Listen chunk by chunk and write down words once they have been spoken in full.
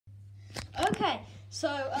Okay, so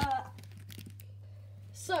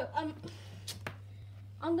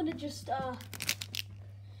I'm gonna just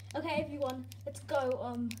okay, everyone, let's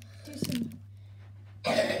go do some.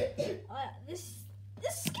 This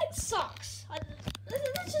skit sucks.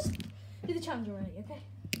 Let's just do the challenge already, okay?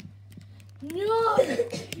 No,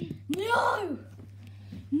 no,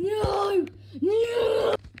 no,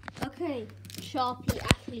 no. Okay, Sharpie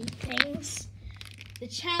athlete things. The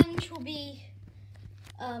challenge will be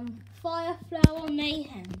fire flower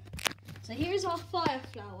mayhem. So here's our fire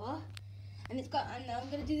flower, and I'm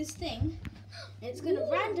gonna do this thing, and it's gonna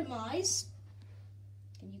randomize.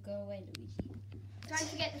 Can you go away, Luigi? Trying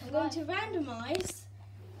to get the I'm going to randomize.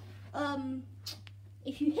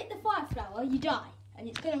 If you hit the fire flower, you die, and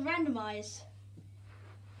it's gonna randomize.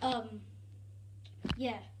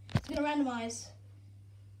 Yeah, it's gonna randomize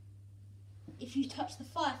if you touch the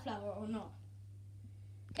fire flower or not.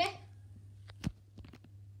 Okay?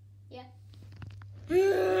 Yeah.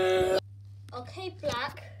 Okay,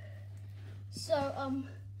 Black. So I'm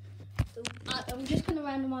just gonna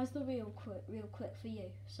randomize the real quick for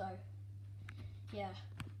you. So yeah.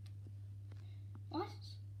 What?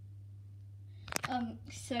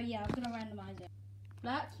 So yeah, I'm gonna randomize it.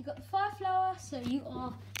 Black, you got the fire flower, so you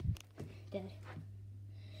are dead.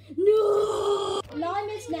 No! Lime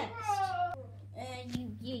is next.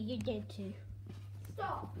 You're dead too.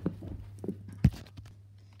 Stop.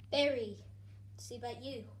 Berry, see about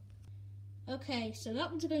you. Okay, so that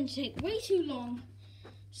one's going to take way too long,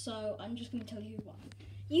 so I'm just going to tell you who won.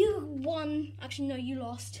 You won. Actually, no, you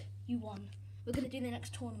lost. You won. We're going to do the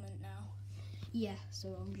next tournament now. Yeah,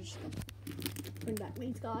 so I'm just going to bring back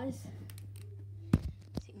these guys.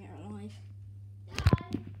 I think they're alive.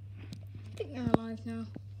 I think they're alive now.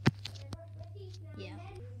 Yeah.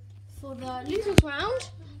 For the losers round,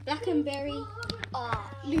 Black and Berry are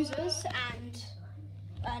losers, and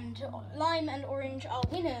Lime and Orange are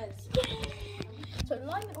winners. Yay! So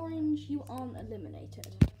Lime and Orange, you aren't eliminated.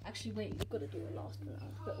 Actually, wait, you've got to do the last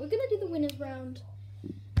round. But we're gonna do the winners round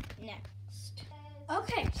next.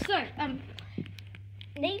 Okay, so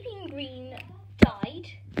navy and green died,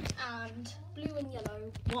 and blue and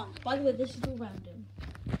yellow won. By the way, this is all random.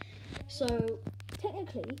 So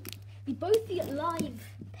technically, both the live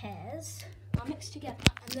pairs are mixed together,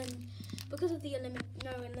 and then because of the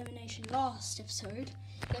no elimination last episode,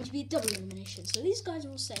 it's going to be a double elimination. So these guys are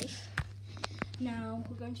all safe. Now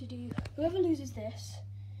we're going to do, whoever loses this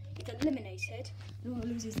is eliminated, and whoever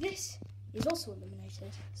loses this is also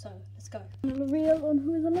eliminated. So let's go. The reveal on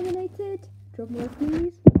who is eliminated. Drum roll,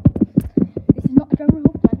 please. This is not a drum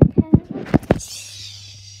roll, but I don't care.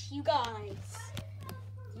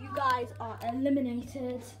 You guys are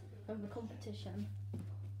eliminated from the competition.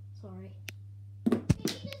 Sorry.